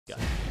Go.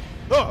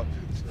 Oh!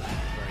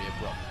 Very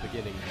abrupt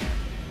beginning.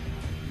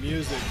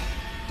 Music,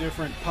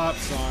 different pop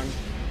song.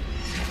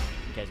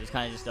 Okay, so it's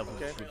kind of just stuff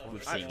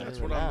we've seen. That's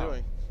what I'm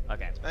doing.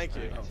 Okay. Thank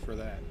you. Oh, for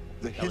that.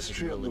 The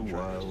history of the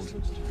world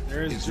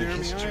There's is the Jeremy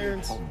history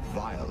Irons. of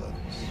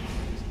violence.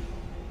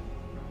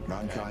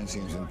 Mankind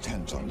seems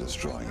intent on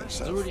destroying It's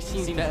itself. already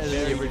seen better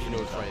than the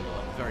original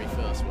trailer, very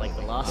first, like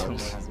the last one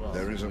as well.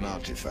 There is an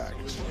artifact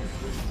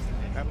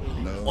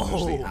known as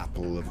Oh. the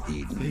Apple of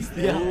Eden.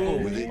 the apple.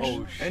 With it,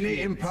 Oh,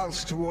 any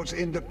impulse towards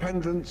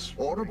independence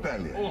or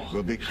rebellion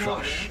will be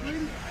crushed. Fuck,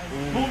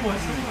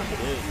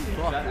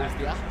 it's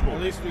the apple.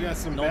 At least we got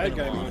some Not bad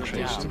gonna guy lie. Trace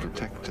motivation. the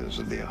protectors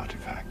of the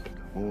artifact.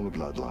 All the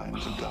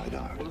bloodlines have died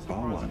out,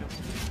 bar one.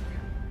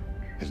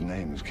 His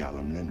name is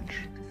Callum Lynch.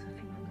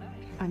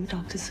 I'm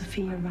Dr.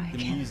 Sophia The Reich.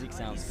 music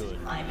sounds good.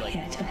 I'm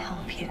here to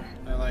help you.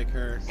 I like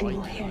her. And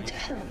you're here to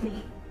help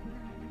me.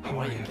 Who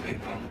are you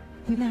people?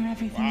 We know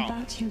everything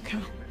about you,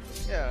 Cal.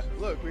 Yeah,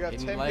 look, we got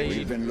 10 Inlaid.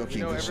 We've been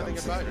looking We know for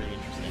everything something, about you.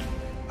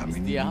 and we The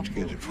need apple. to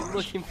get it for us.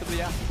 Looking for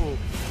the apple.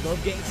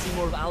 Love getting to see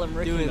more of Alan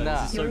Rickman Doing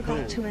that. This is You're so cool.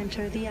 about to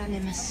enter the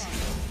Animus.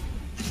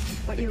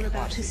 What you're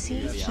about to see,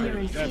 hear,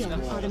 and feel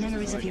are the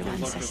memories of your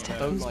ancestor,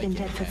 who's been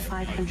dead for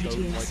 500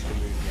 years.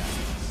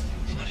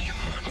 What do you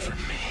want from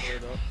me?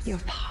 Your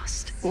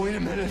past. Wait a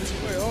minute.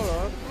 Wait, hold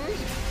on.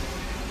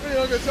 You're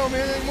not gonna tell me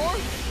anything more?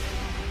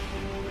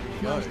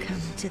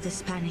 Welcome to the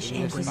Spanish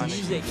Inquisition.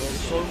 Music is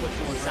so much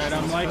more Right,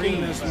 I'm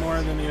liking this more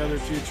than the other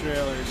two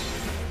trailers.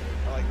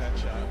 I like that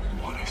shot.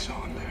 What I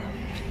saw in there.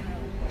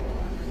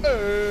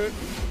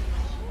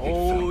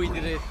 Oh, he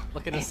did it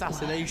like an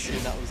assassination.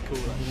 That was cool.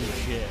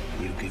 Actually. Shit.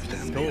 You give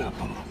them the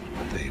apple,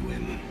 they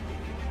win.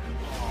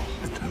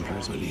 The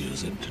Templars will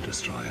use it to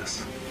destroy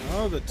us.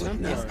 Oh, the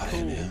Templar.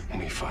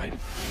 We fight.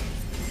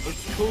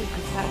 It's cool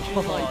because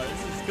actually, like,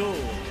 this is cool.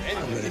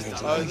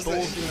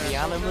 Involving the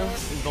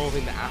animals,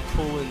 involving the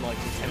apple, and like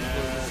the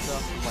Templars and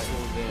stuff, and like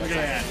all the Look at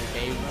that.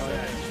 games.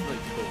 It's really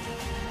cool.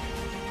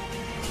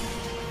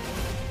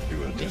 You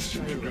are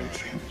destined to great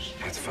things.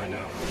 Let's find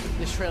out.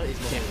 This trailer is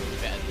definitely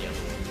better than the other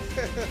one.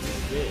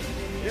 Really?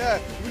 Yeah,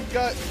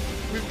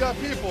 we've got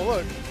people.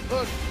 Look,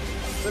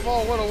 they've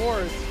all won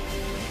awards.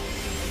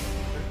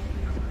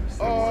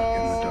 We work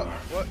in the dark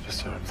what? to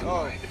serve the Oh,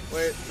 light.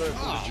 wait, the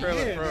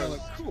trailer Yeah, froze. that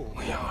look cool.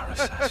 We are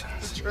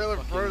assassins. The trailer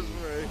froze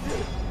for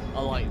me. I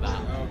like that.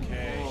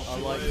 Okay. I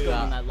like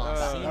that. That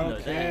last scene though,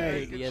 okay. there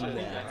at the end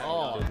there.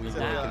 Oh, we Yeah,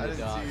 back I in the didn't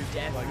dark. see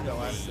you like that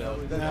last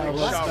Definitely. that No, big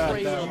let's shot stop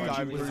was that so one.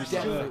 diving Was into the-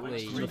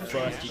 definitely the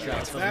first two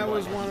trailers. That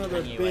was one of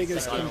the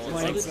biggest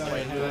complaints I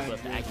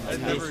had.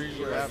 never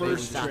usually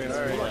happens. First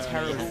trailer. Like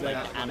terrible,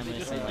 like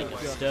animus and like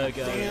Sturgo.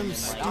 Damn and,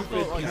 stupid I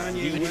thought, like, Kanye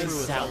Steven West Drew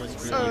sounds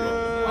was so really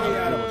good.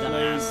 out of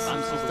place.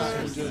 I'm so starting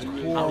and to just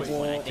see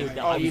horrible. I think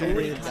that Oh, was you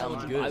already did? that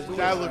was good.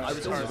 That looks I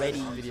was already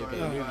retarded. video Uh,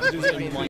 game. just